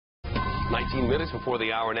19 minutes before the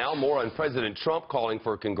hour now. More on President Trump calling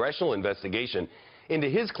for a congressional investigation into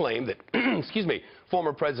his claim that, excuse me,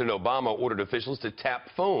 former President Obama ordered officials to tap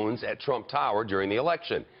phones at Trump Tower during the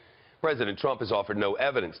election. President Trump has offered no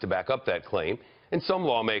evidence to back up that claim, and some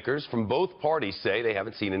lawmakers from both parties say they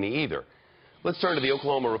haven't seen any either. Let's turn to the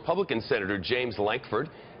Oklahoma Republican Senator James Lankford.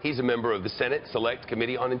 He's a member of the Senate Select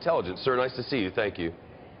Committee on Intelligence. Sir, nice to see you. Thank you.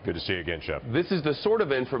 Good to see you again, Shep. This is the sort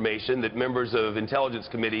of information that members of intelligence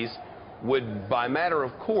committees would, by matter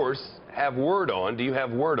of course, have word on. Do you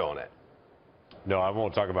have word on it? No, I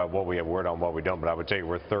won't talk about what we have word on, what we don't, but I would tell you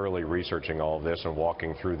we're thoroughly researching all of this and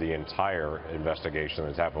walking through the entire investigation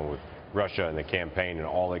that's happened with Russia and the campaign and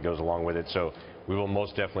all that goes along with it. So we will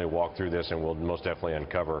most definitely walk through this, and we'll most definitely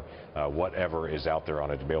uncover whatever is out there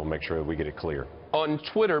on it to be able to make sure that we get it clear. On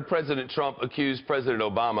Twitter, President Trump accused President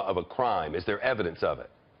Obama of a crime. Is there evidence of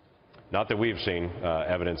it? Not that we've seen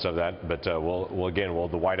evidence of that, but the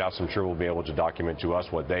White House, I'm sure, will be able to document to us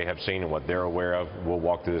what they have seen and what they're aware of. We'll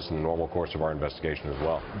walk through this in the normal course of our investigation as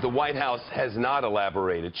well. The White House has not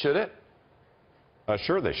elaborated, should it?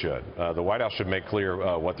 Sure they should. The White House should make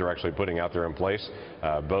clear what they're actually putting out there in place,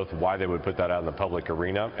 both why they would put that out in the public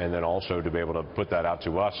arena, and then also to be able to put that out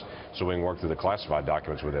to us so we can work through the classified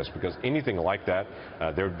documents with this. Because anything like that,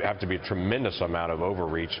 there would have to be a tremendous amount of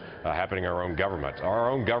overreach happening in our own government. Our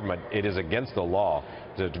own government, it is against the law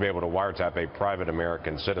to be able to wiretap a private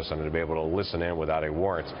American citizen and to be able to listen in without a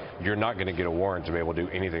warrant. You're not going to get a warrant to be able to do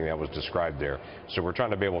anything that was described there. So we're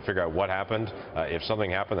trying to be able to figure out what happened. If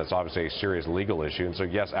something happened, that's obviously a serious legal issue. And so,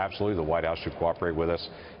 yes, absolutely, the White House should cooperate with us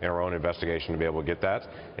in our own investigation to be able to get that.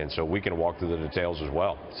 And so we can walk through the details as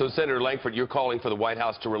well. So, Senator Lankford, you're calling for the White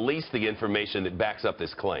House to release the information that backs up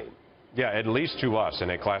this claim. Yeah, at least to us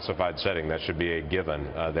in a classified setting, that should be a given,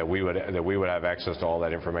 that we would have access to all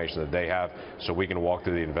that information that they have, so we can walk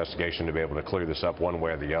through the investigation to be able to clear this up one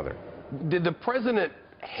way or the other. Did the president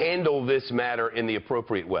handle this matter in the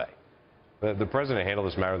appropriate way? The president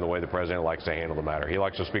handled this matter in the way the president likes to handle the matter. He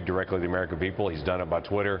likes to speak directly to the American people. He's done it by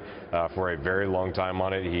Twitter for a very long time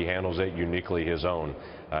on it. He handles it uniquely his own.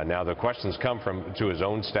 Now, the questions come to his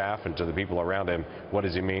own staff and to the people around him. What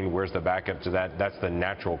does he mean? Where's the backup to that? That's the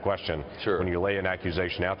natural question. Sure. When you lay an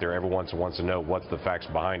accusation out there, everyone wants to know what's the facts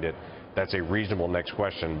behind it. That's a reasonable next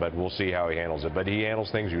question, but we'll see how he handles it. But he handles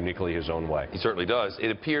things uniquely his own way. He certainly does. It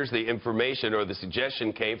appears the information or the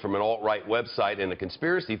suggestion came from an alt-right website and a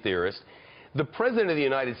conspiracy theorist. The President of the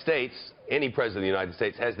United States, any President of the United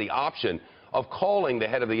States, has the option of calling the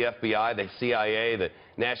head of the FBI, the CIA, the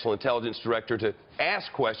National Intelligence Director to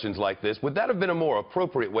ask questions like this. Would that have been a more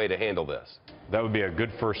appropriate way to handle this? That would be a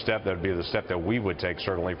good first step. That would be the step that we would take,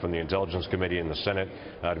 certainly, from the Intelligence Committee in the Senate,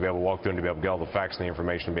 to be able to walk through and to be able to get all the facts and the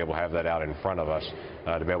information, to be able to have that out in front of us,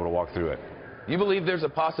 to be able to walk through it. You believe there's a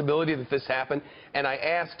possibility that this happened? And I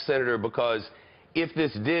ask, Senator, because if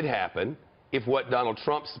this did happen, if what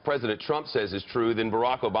President Trump says is true, then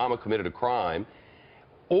Barack Obama committed a crime,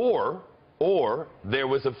 or there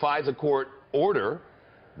was a FISA court order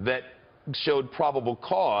that showed probable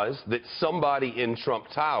cause that somebody in Trump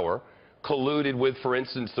Tower colluded with, for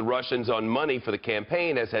instance, the Russians on money for the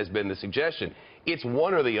campaign, as has been the suggestion. It's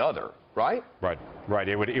one or the other, right? Right.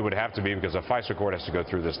 It would have to be, because a FISA court has to go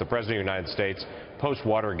through this. The President of the United States,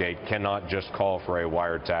 post-Watergate, cannot just call for a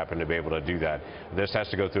wiretap and to be able to do that. This has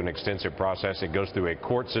to go through an extensive process. It goes through a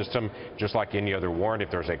court system, just like any other warrant.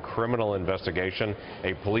 If there's a criminal investigation,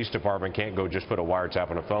 a police department can't go just put a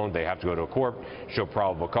wiretap on a phone. They have to go to a court, show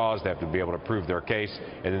probable cause. They have to be able to prove their case,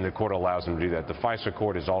 and then the court allows them to do that. The FISA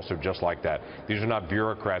court is also just like that. These are not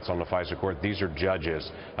bureaucrats on the FISA court. These are judges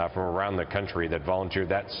from around the country that volunteer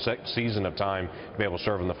that season of time to be able to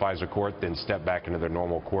serve in the FISA court, then step back into their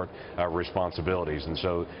normal court responsibilities. And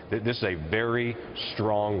so this is a very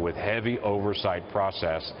strong, with heavy oversight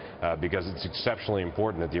process, because it's exceptionally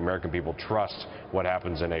important that the American people trust what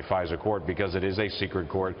happens in a FISA court, because it is a secret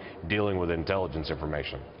court dealing with intelligence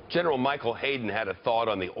information. General Michael Hayden had a thought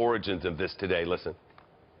on the origins of this today. Listen.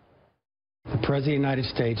 The President of the United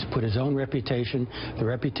States put his own reputation, the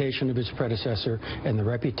reputation of his predecessor, and the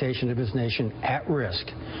reputation of his nation at risk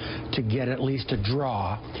to get at least a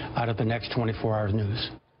draw out of the next 24 hours news.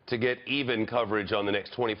 To get even coverage on the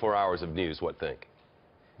next 24 hours of news, what think?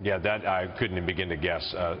 Yeah, that I couldn't begin to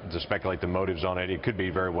guess, to speculate the motives on it. It could be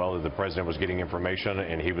very well that the president was getting information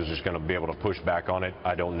and he was just going to be able to push back on it.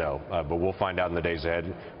 I don't know, but we'll find out in the days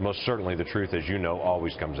ahead. Most certainly the truth, as you know,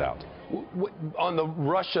 always comes out. On the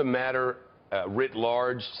Russia matter, writ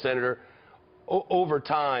large, Senator, over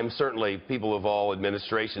time, certainly people of all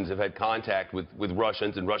administrations have had contact with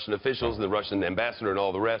Russians and Russian officials and the Russian ambassador and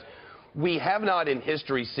all the rest. We have not in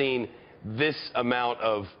history seen this amount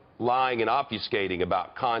of lying and obfuscating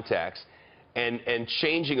about contacts. and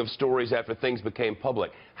changing of stories after things became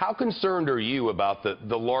public. How concerned are you about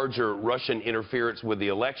the larger Russian interference with the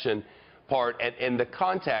election part and the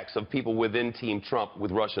contacts of people within Team Trump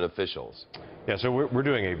with Russian officials? Yeah, so we're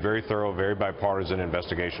doing a very thorough, very bipartisan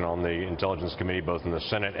investigation on the Intelligence Committee, both in the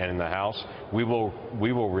Senate and in the House. We will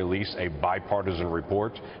release a bipartisan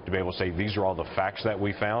report to be able to say these are all the facts that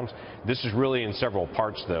we found. This is really in several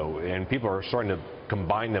parts, though, and people are starting to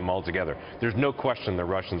combine them all together. There's no question the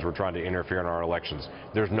Russians were trying to interfere in our elections.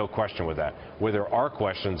 There's no question with that. Where there are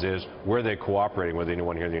questions is, were they cooperating with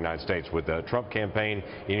anyone here in the United States, with the Trump campaign,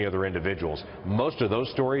 any other individuals? Most of those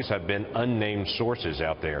stories have been unnamed sources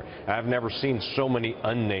out there. I've never seen so many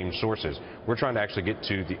unnamed sources. We're trying to actually get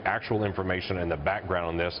to the actual information and the background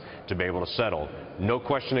on this to be able to settle. No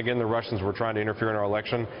question, again, the Russians were trying to interfere in our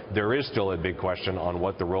election. There is still a big question on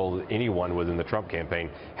what the role anyone within the Trump campaign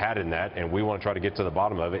had in that, and we want to try to get to the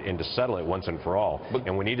bottom of it and to settle it once and for all.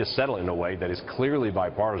 And we need to settle it in a way that is clearly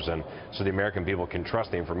bipartisan so the American people can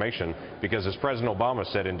trust the information, because as President Obama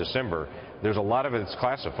said in December, there's a lot of it that's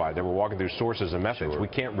classified, that we're walking through sources and methods. We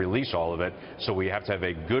can't release all of it, so we have to have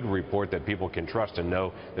a good report that people can trust and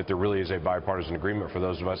know that there really is a bipartisan agreement for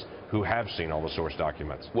those of us who have seen all the source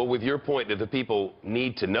documents. Well, with your point that the people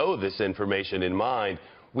need to know this information in mind,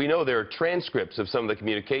 we know there are transcripts of some of the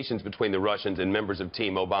communications between the Russians and members of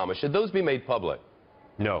Team Obama. Should those be made public?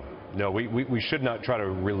 No, we should not try to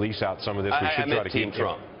release out some of this. We should try to keep Team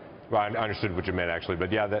Trump. Well, I understood what you meant, actually.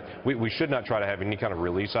 But yeah, we should not try to have any kind of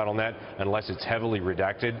release out on that unless it's heavily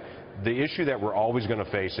redacted. The issue that we're always going to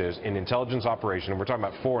face is an intelligence operation, and we're talking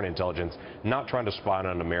about foreign intelligence, not trying to spy on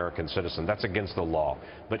an American citizen. That's against the law.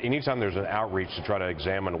 But anytime there's an outreach to try to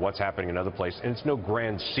examine what's happening in other places, and it's no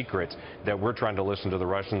grand secret that we're trying to listen to the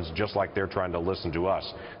Russians just like they're trying to listen to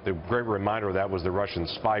us. The great reminder of that was the Russian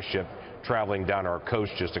spy ship traveling down our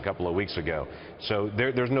coast just a couple of weeks ago. So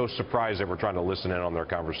there's no surprise that we're trying to listen in on their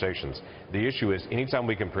conversations. The issue is anytime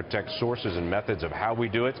we can protect sources and methods of how we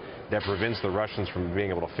do it, that prevents the Russians from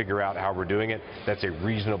being able to figure out how we're doing it. That's a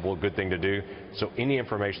reasonable, good thing to do. So any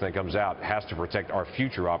information that comes out has to protect our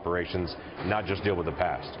future operations, not just deal with the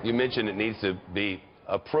past. You mentioned it needs to be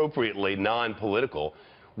appropriately non-political.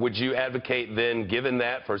 Would you advocate then, given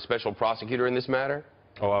that, for a special prosecutor in this matter?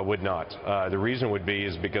 Oh, I would not. The reason would be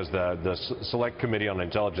is because the Select Committee on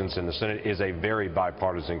Intelligence in the Senate is a very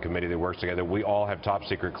bipartisan committee that works together. We all have top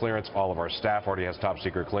secret clearance. All of our staff already has top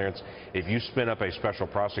secret clearance. If you spin up a special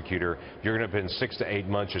prosecutor, you're going to spend 6 to 8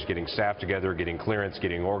 months just getting staff together, getting clearance,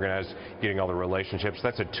 getting organized, getting all the relationships.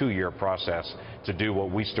 That's a 2-year process to do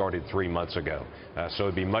what we started 3 months ago. So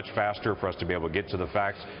it'd be much faster for us to be able to get to the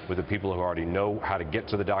facts with the people who already know how to get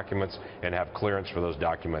to the documents and have clearance for those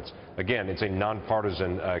documents. Again, it's a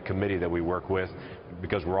nonpartisan committee that we work with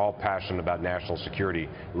because we're all passionate about national security.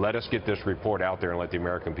 Let us get this report out there and let the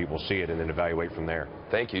American people see it and then evaluate from there.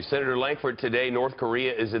 Thank you. Senator Lankford, today North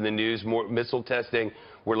Korea is in the news. More missile testing.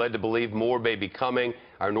 We're led to believe more may be coming.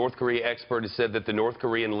 Our North Korea expert has said that the North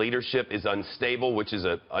Korean leadership is unstable, which is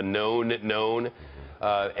a known.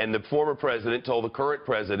 And the former president told the current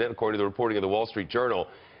president, according to the reporting of the Wall Street Journal,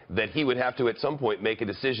 that he would have to at some point make a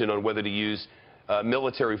decision on whether to use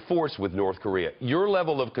military force with North Korea. Your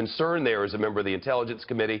level of concern there as a member of the Intelligence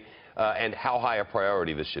Committee and how high a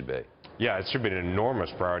priority this should be? Yeah, it should be an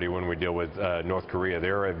enormous priority when we deal with North Korea.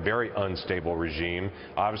 They're a very unstable regime.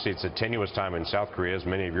 Obviously, it's a tenuous time in South Korea, as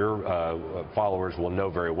many of your followers will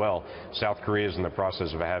know very well. South Korea is in the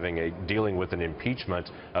process of dealing with an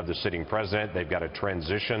impeachment of the sitting president. They've got a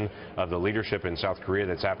transition of the leadership in South Korea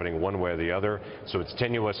that's happening one way or the other. So it's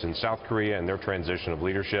tenuous in South Korea and their transition of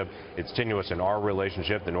leadership. It's tenuous in our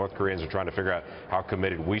relationship. The North Koreans are trying to figure out how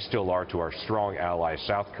committed we still are to our strong ally,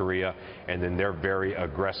 South Korea, and then they're very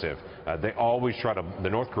aggressive. The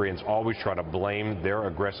North Koreans always try to blame their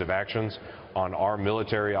aggressive actions on our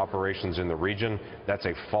military operations in the region. That's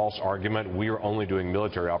a false argument. We are only doing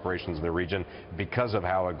military operations in the region because of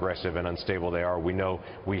how aggressive and unstable they are. We know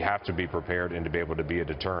we have to be prepared and to be able to be a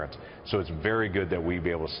deterrent. So it's very good that we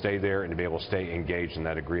be able to stay there and to be able to stay engaged in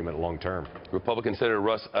that agreement long term. Republican Senator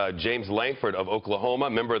James Lankford of Oklahoma,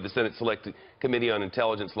 member of the Senate Select Committee on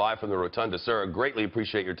Intelligence, live from the Rotunda. Sir, I greatly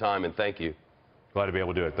appreciate your time and thank you. Glad to be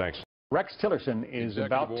able to do it. Thanks. Rex Tillerson is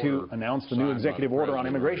about to announce the new executive order on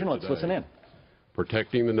immigration. Let's listen in.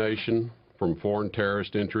 Protecting the nation from foreign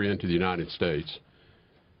terrorist entry into the United States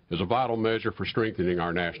is a vital measure for strengthening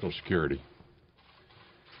our national security.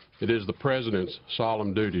 It is the President's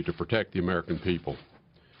solemn duty to protect the American people.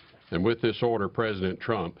 And with this order, President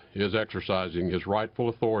Trump is exercising his rightful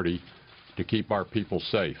authority to keep our people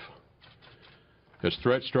safe. As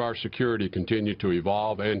threats to our security continue to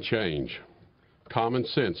evolve and change, common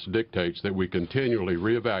sense dictates that we continually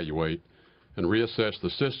reevaluate and reassess the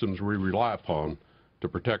systems we rely upon to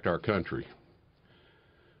protect our country.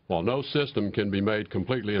 While no system can be made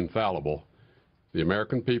completely infallible, the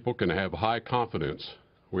American people can have high confidence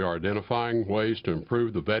we are identifying ways to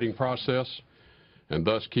improve the vetting process and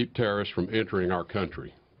thus keep terrorists from entering our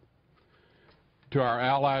country. To our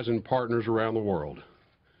allies and partners around the world,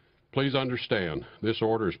 please understand this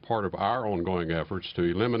order is part of our ongoing efforts to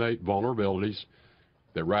eliminate vulnerabilities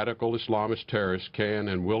that radical Islamist terrorists can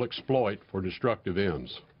and will exploit for destructive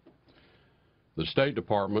ends. The State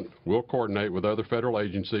Department will coordinate with other federal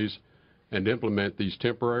agencies and implement these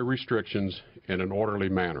temporary restrictions in an orderly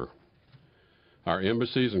manner. Our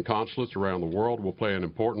embassies and consulates around the world will play an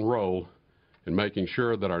important role in making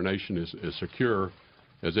sure that our nation is as secure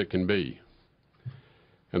as it can be.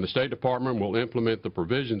 And the State Department will implement the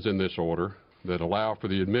provisions in this order that allow for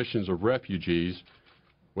the admissions of refugees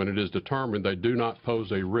when it is determined they do not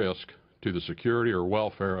pose a risk to the security or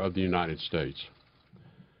welfare of the United States.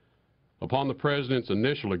 Upon the President's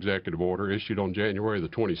initial executive order issued on January the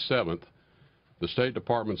 27th, the State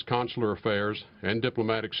Department's Consular Affairs and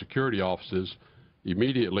Diplomatic Security offices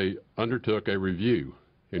immediately undertook a review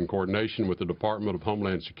in coordination with the Department of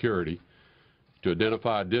Homeland Security to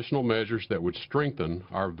identify additional measures that would strengthen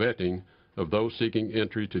our vetting of those seeking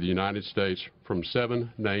entry to the United States from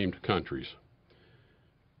 7 named countries.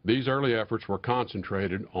 These early efforts were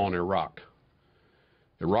concentrated on Iraq.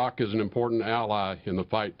 Iraq is an important ally in the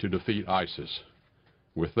fight to defeat ISIS,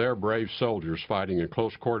 with their brave soldiers fighting in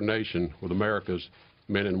close coordination with America's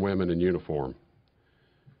men and women in uniform.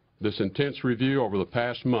 This intense review over the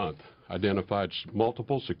past month identified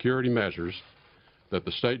multiple security measures that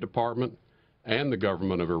the State Department and the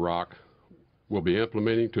government of Iraq will be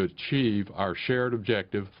implementing to achieve our shared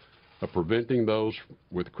objective of preventing those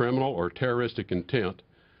with criminal or terroristic intent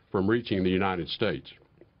from reaching the United States.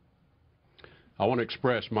 I want to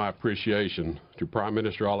express my appreciation to Prime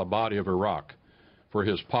Minister al-Abadi of Iraq for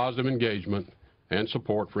his positive engagement and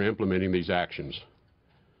support for implementing these actions.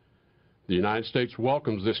 The United States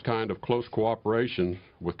welcomes this kind of close cooperation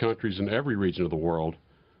with countries in every region of the world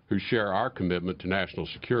who share our commitment to national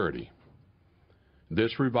security.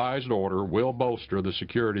 This revised order will bolster the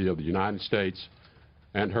security of the United States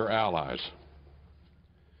and her allies.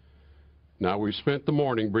 Now, we've spent the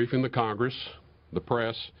morning briefing the Congress, the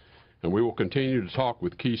press, and we will continue to talk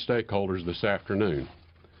with key stakeholders this afternoon.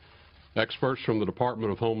 Experts from the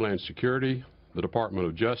Department of Homeland Security, the Department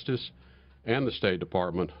of Justice, and the State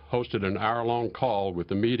Department hosted an hour-long call with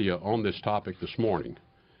the media on this topic this morning.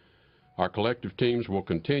 Our collective teams will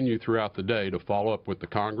continue throughout the day to follow up with the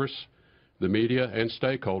Congress, the media, and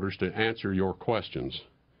stakeholders to answer your questions.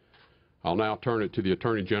 I'll now turn it to the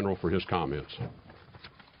Attorney General for his comments.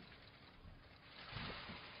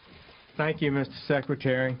 Thank you, Mr.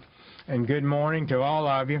 Secretary, and good morning to all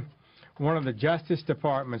of you. One of the Justice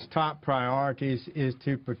Department's top priorities is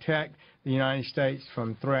to protect the United States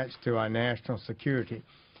from threats to our national security.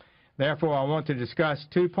 Therefore, I want to discuss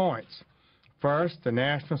 2 points. First, the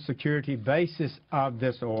national security basis of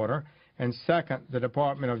this order, and second, the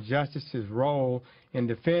Department of Justice's role in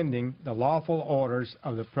defending the lawful orders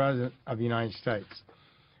of the President of the United States.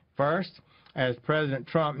 First, as President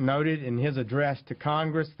Trump noted in his address to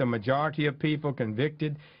Congress, the majority of people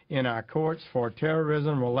convicted in our courts for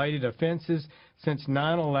terrorism-related offenses since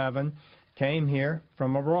 9/11 came here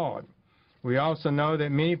from abroad. We also know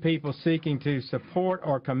that many people seeking to support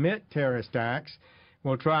or commit terrorist acts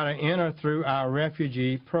will try to enter through our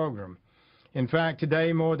refugee program. In fact,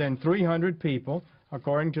 today more than 300 people,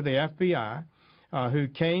 according to the FBI, who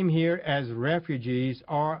came here as refugees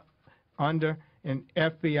are under an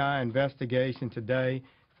FBI investigation today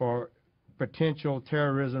for potential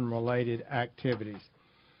terrorism-related activities.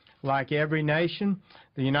 Like every nation,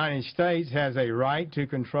 the United States has a right to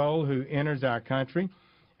control who enters our country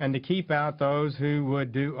and to keep out those who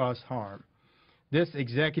would do us harm. This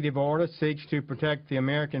executive order seeks to protect the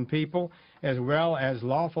American people as well as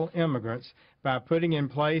lawful immigrants by putting in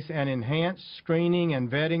place an enhanced screening and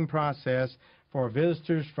vetting process for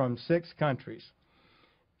visitors from 6 countries.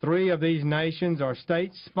 3 of these nations are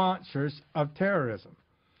state sponsors of terrorism.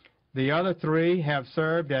 The other 3 have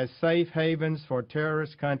served as safe havens for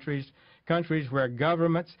terrorist countries where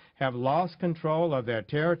governments have lost control of their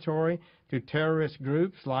territory to terrorist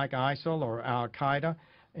groups like ISIL or Al-Qaeda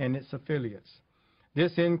and its affiliates.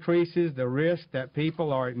 This increases the risk that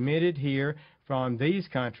people are admitted here from these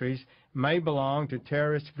countries may belong to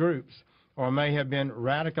terrorist groups or may have been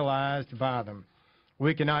radicalized by them.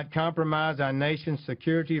 We cannot compromise our nation's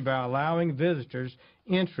security by allowing visitors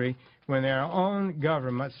entry when their own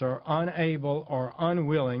governments are unable or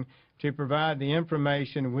unwilling to provide the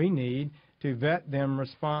information we need to vet them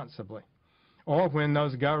responsibly. or when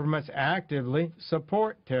those governments actively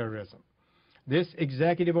support terrorism. This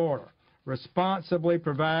executive order responsibly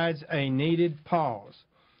provides a needed pause.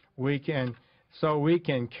 So we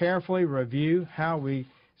can carefully review how we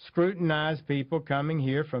scrutinize people coming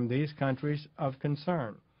here from these countries of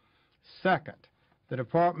concern. Second, the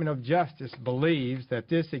Department of Justice believes that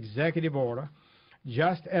this executive order,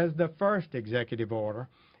 just as the first executive order,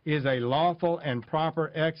 is a lawful and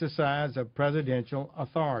proper exercise of presidential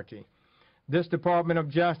authority. This Department of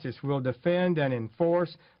Justice will defend and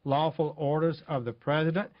enforce lawful orders of the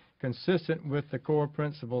President consistent with the core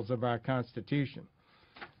principles of our Constitution.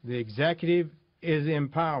 The executive is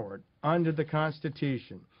empowered under the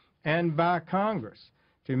Constitution and by Congress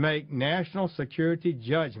to make national security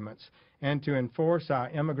judgments and to enforce our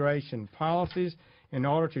immigration policies in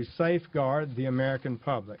order to safeguard the American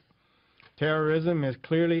public. Terrorism is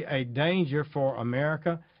clearly a danger for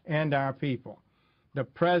America and our people. The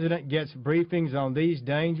President gets briefings on these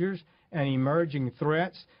dangers and emerging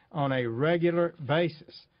threats on a regular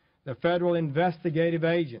basis. The federal investigative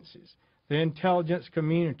agencies, the intelligence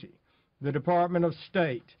community, the Department of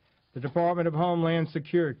State, the Department of Homeland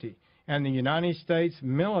Security, and the United States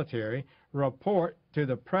military report to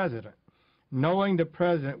the President. Knowing the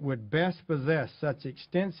President would best possess such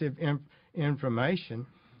extensive information,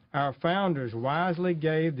 our founders wisely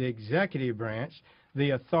gave the executive branch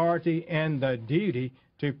the authority and the duty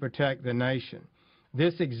to protect the nation.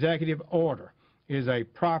 This executive order is a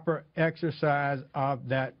proper exercise of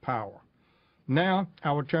that power. Now,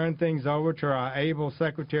 I will turn things over to our able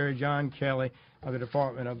Secretary John Kelly of the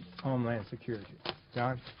Department of Homeland Security.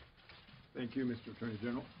 John? Thank you, Mr. Attorney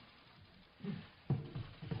General.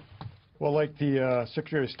 Well, like the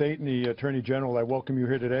Secretary of State and the Attorney General, I welcome you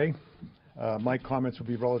here today. My comments will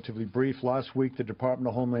be relatively brief. Last week, the Department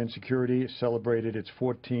of Homeland Security celebrated its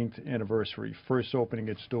 14th anniversary, first opening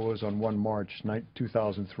its doors on 1 March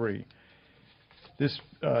 2003. This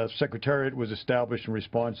Secretariat was established in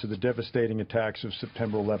response to the devastating attacks of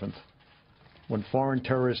September 11th, when foreign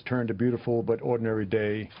terrorists turned a beautiful but ordinary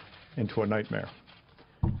day into a nightmare.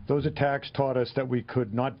 Those attacks taught us that we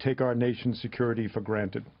could not take our nation's security for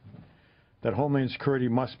granted, that Homeland Security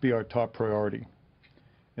must be our top priority,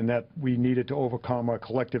 and that we needed to overcome our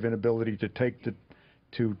collective inability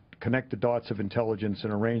to connect the dots of intelligence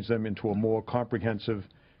and arrange them into a more comprehensive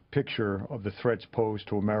picture of the threats posed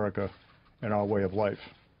to America and our way of life.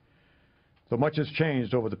 Though much has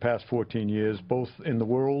changed over the past 14 years, both in the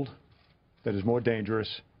world that is more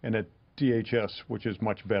dangerous and at DHS, which is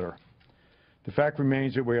much better. The fact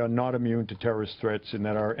remains that we are not immune to terrorist threats and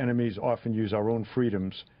that our enemies often use our own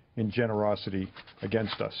freedoms and generosity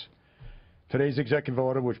against us. Today's executive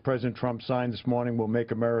order, which President Trump signed this morning, will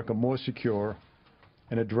make America more secure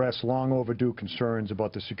and address long overdue concerns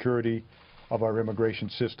about the security of our immigration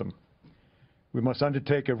system. We must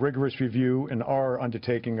undertake a rigorous review and are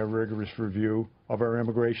undertaking a rigorous review of our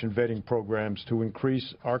immigration vetting programs to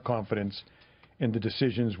increase our confidence in the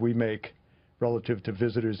decisions we make relative to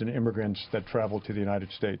visitors and immigrants that travel to the United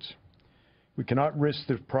States. We cannot risk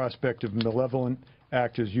the prospect of malevolent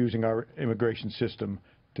actors using our immigration system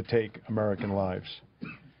to take American lives.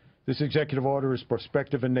 This executive order is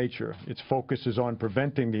prospective in nature. Its focus is on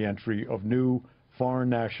preventing the entry of new foreign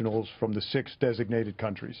nationals from the 6 designated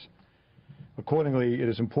countries. Accordingly, it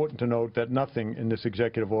is important to note that nothing in this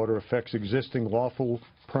executive order affects existing lawful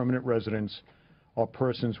permanent residents or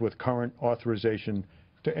persons with current authorization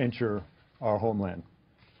to enter our homeland.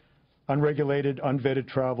 Unregulated, unvetted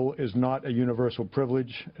travel is not a universal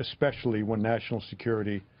privilege, especially when national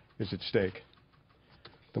security is at stake.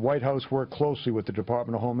 The White House worked closely with the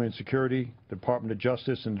Department of Homeland Security, the Department of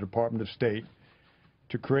Justice, and the Department of State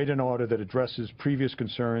to create an order that addresses previous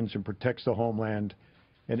concerns and protects the homeland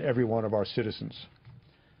and every one of our citizens.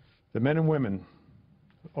 The men and women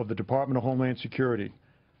of the Department of Homeland Security,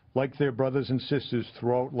 like their brothers and sisters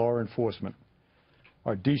throughout law enforcement,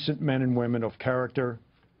 are decent men and women of character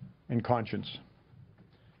and conscience.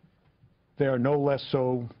 They are no less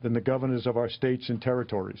so than the governors of our states and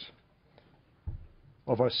territories,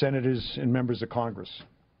 of our senators and members of Congress,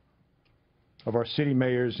 of our city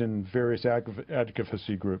mayors and various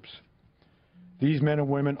advocacy groups. These men and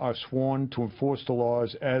women are sworn to enforce the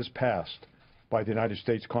laws as passed by the United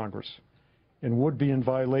States Congress and would be in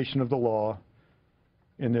violation of the law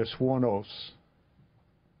in their sworn oaths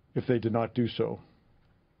if they did not do so.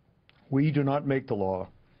 We do not make the law,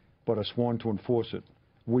 but are sworn to enforce it.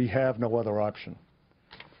 We have no other option.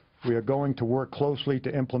 We are going to work closely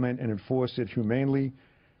to implement and enforce it humanely,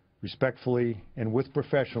 respectfully, and with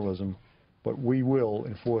professionalism, but we will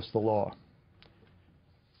enforce the law.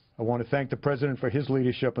 I want to thank the President for his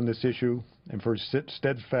leadership on this issue and for his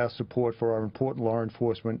steadfast support for our important law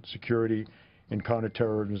enforcement, security, and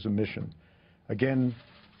counterterrorism mission. Again,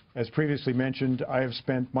 as previously mentioned, I have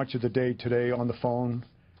spent much of the day today on the phone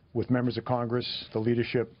with members of Congress, the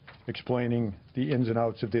leadership, explaining the ins and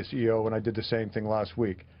outs of this EO, and I did the same thing last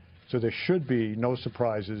week. So there should be no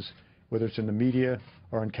surprises, whether it's in the media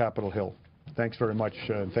or on Capitol Hill. Thanks very much,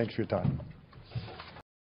 and thanks for your time.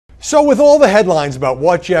 So with all the headlines about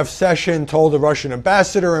what Jeff Sessions told the Russian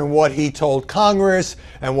ambassador and what he told Congress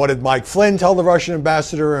and what did Mike Flynn tell the Russian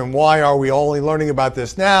ambassador and why are we only learning about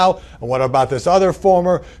this now and what about this other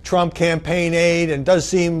former Trump campaign aide, and it does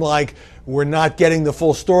seem like we're not getting the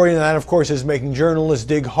full story, and that, of course, is making journalists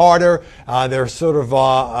dig harder. They're sort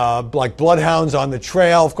of like bloodhounds on the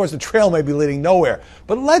trail. Of course, the trail may be leading nowhere.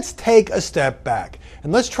 But let's take a step back,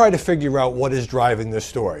 and let's try to figure out what is driving this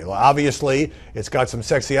story. Well, obviously, it's got some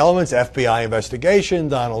sexy elements, FBI investigation,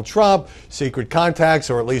 Donald Trump, secret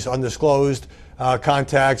contacts, or at least undisclosed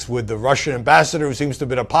contacts with the Russian ambassador, who seems to have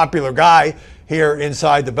been a popular guy here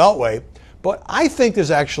inside the Beltway. But I think there's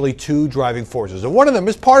actually two driving forces. And one of them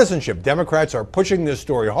is partisanship. Democrats are pushing this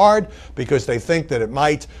story hard because they think that it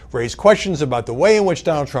might raise questions about the way in which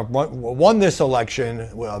Donald Trump won this election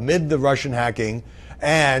amid the Russian hacking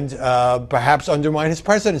and perhaps undermine his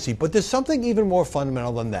presidency. But there's something even more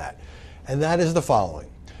fundamental than that, and that is the following.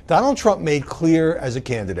 Donald Trump made clear as a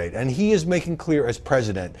candidate, and he is making clear as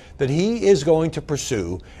president, that he is going to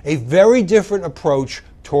pursue a very different approach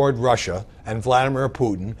toward Russia and Vladimir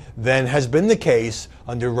Putin than has been the case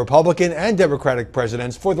under Republican and Democratic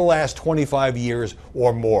presidents for the last 25 years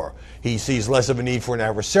or more. He sees less of a need for an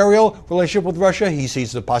adversarial relationship with Russia. He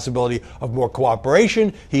sees the possibility of more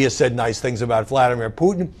cooperation. He has said nice things about Vladimir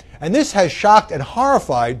Putin. And this has shocked and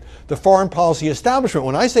horrified the foreign policy establishment.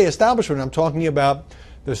 When I say establishment, I'm talking about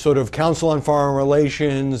the sort of Council on Foreign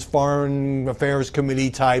Relations, Foreign Affairs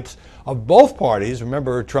Committee types of both parties.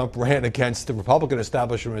 Remember, Trump ran against the Republican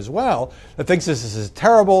establishment as well, that thinks this is a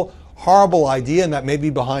terrible, horrible idea, and that may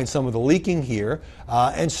be behind some of the leaking here.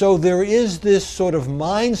 And so there is this sort of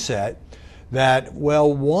mindset that,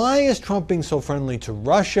 well, why is Trump being so friendly to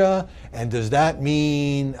Russia? And does that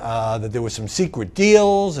mean that there were some secret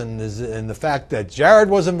deals? And the fact that Jared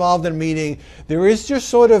was involved in a meeting? There is just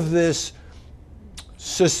sort of this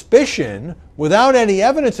suspicion, without any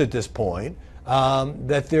evidence at this point,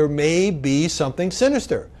 that there may be something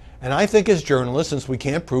sinister. And I think as journalists, since we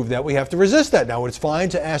can't prove that, we have to resist that. Now, it's fine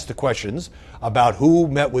to ask the questions about who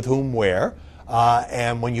met with whom where.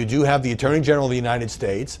 And when you do have the Attorney General of the United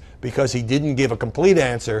States, because he didn't give a complete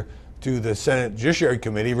answer to the Senate Judiciary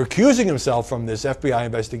Committee, recusing himself from this FBI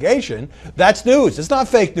investigation, that's news. It's not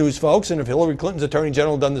fake news, folks. And if Hillary Clinton's Attorney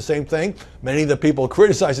General had done the same thing, many of the people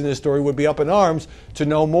criticizing this story would be up in arms to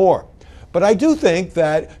know more. But I do think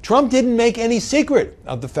that Trump didn't make any secret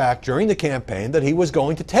of the fact during the campaign that he was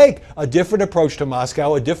going to take a different approach to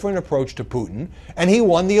Moscow, a different approach to Putin, and he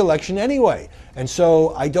won the election anyway. And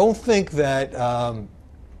so I don't think that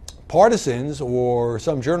partisans or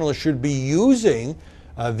some journalists should be using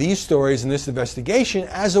these stories and this investigation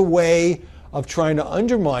as a way of trying to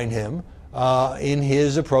undermine him in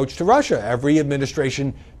his approach to Russia. Every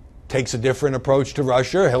administration takes a different approach to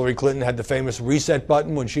Russia. Hillary Clinton had the famous reset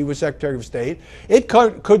button when she was Secretary of State. It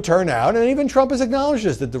could turn out, and even Trump has acknowledged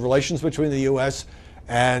this, that the relations between the U.S.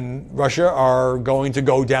 and Russia are going to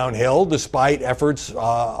go downhill despite efforts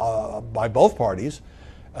by both parties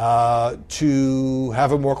to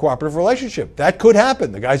have a more cooperative relationship. That could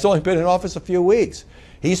happen. The guy's only been in office a few weeks.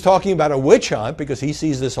 He's talking about a witch hunt because he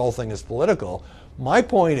sees this whole thing as political. My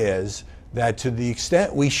point is that to the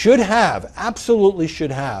extent we should have, absolutely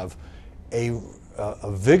should have, a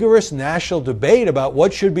vigorous national debate about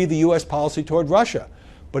what should be the U.S. policy toward Russia.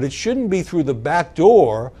 But it shouldn't be through the back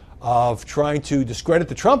door of trying to discredit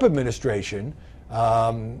the Trump administration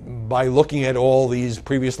by looking at all these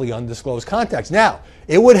previously undisclosed contacts. Now,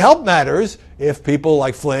 it would help matters if people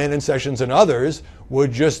like Flynn and Sessions and others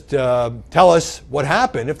would just tell us what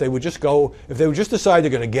happened. If they would just decide they're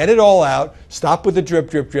going to get it all out, stop with the drip,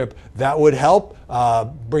 drip, drip, that would help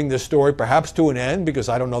bring this story perhaps to an end, because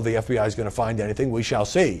I don't know the FBI is going to find anything. We shall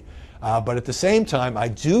see. But at the same time, I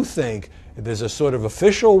do think there's a sort of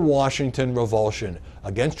official Washington revulsion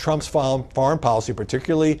against Trump's foreign policy,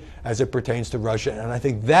 particularly as it pertains to Russia. And I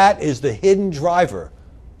think that is the hidden driver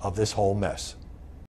of this whole mess.